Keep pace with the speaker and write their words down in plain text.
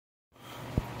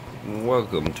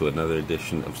Welcome to another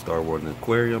edition of Star Wars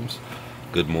Aquariums.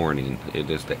 Good morning. It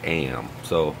is the AM.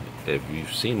 So, if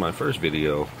you've seen my first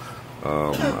video,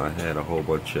 I had a whole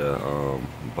bunch of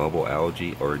bubble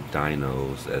algae or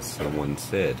dinos, as someone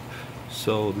said.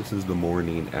 So, this is the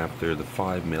morning after the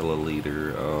 5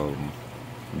 milliliter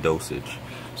dosage.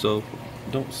 So,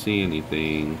 don't see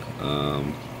anything.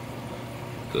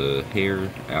 The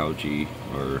hair algae,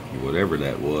 or whatever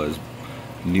that was,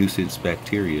 nuisance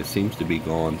bacteria, seems to be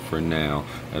gone for now.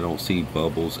 I don't see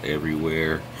bubbles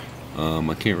everywhere.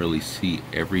 I can't really see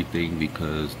everything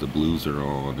because the blues are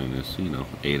on and it's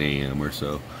 8 a.m. or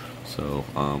so. So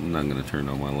I'm not gonna turn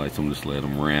on my lights. I'm just let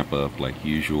them ramp up like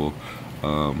usual.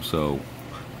 So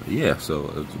it's a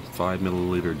 5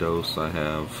 milliliter dose. I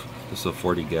have this is a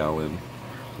 40 gallon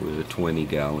with a 20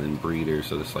 gallon breeder,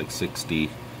 so it's like 60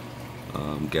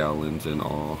 gallons in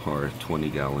all, or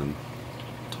 20 gallon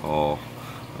tall.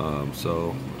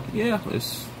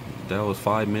 That was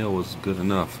 5 mil was good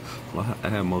enough. I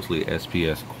have mostly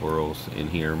SPS corals in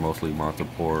here, mostly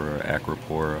Montipora,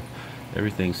 Acropora.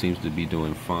 Everything seems to be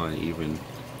doing fine. Even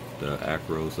the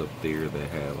acros up there that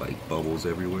had like bubbles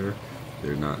everywhere,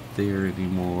 they're not there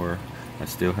anymore. I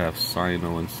still have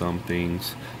cyano in some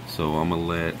things, so I'm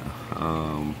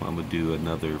gonna do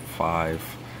another 5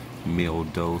 mil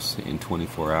dose in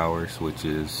 24 hours, which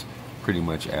is pretty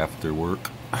much after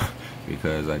work.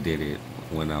 Because I did it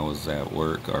when I was at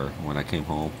work or when I came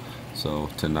home. So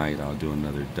tonight I'll do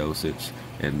another dosage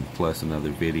and plus another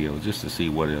video just to see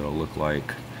what it'll look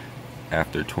like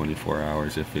after 24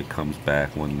 hours, if it comes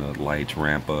back when the lights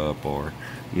ramp up or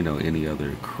any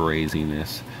other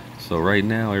craziness. So right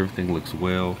now everything looks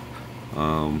well.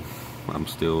 I'm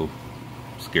still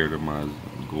scared of my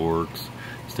gorgs,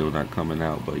 still not coming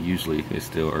out, but usually it's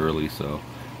still early, so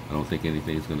I don't think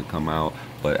anything's going to come out.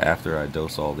 But after I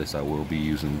dose all this, I will be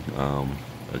using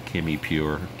a Chemi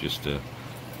Pure just to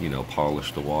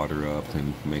polish the water up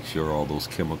and make sure all those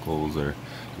chemicals or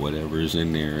whatever's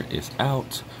in there is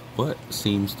out. But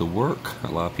seems to work.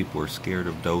 A lot of people are scared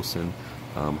of dosing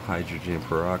hydrogen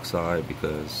peroxide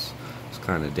because it's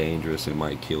kind of dangerous. It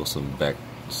might kill some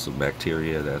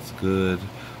bacteria. That's good,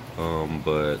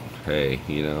 but hey,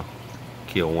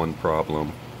 kill one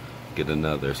problem, get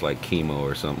another. It's like chemo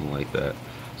or something like that.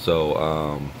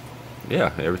 So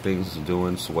everything's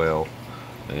doing swell,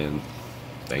 and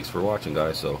thanks for watching,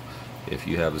 guys. So if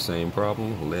you have the same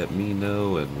problem, let me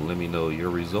know, and let me know your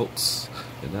results,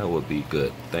 and that would be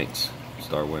good. Thanks.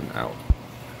 Starwin out.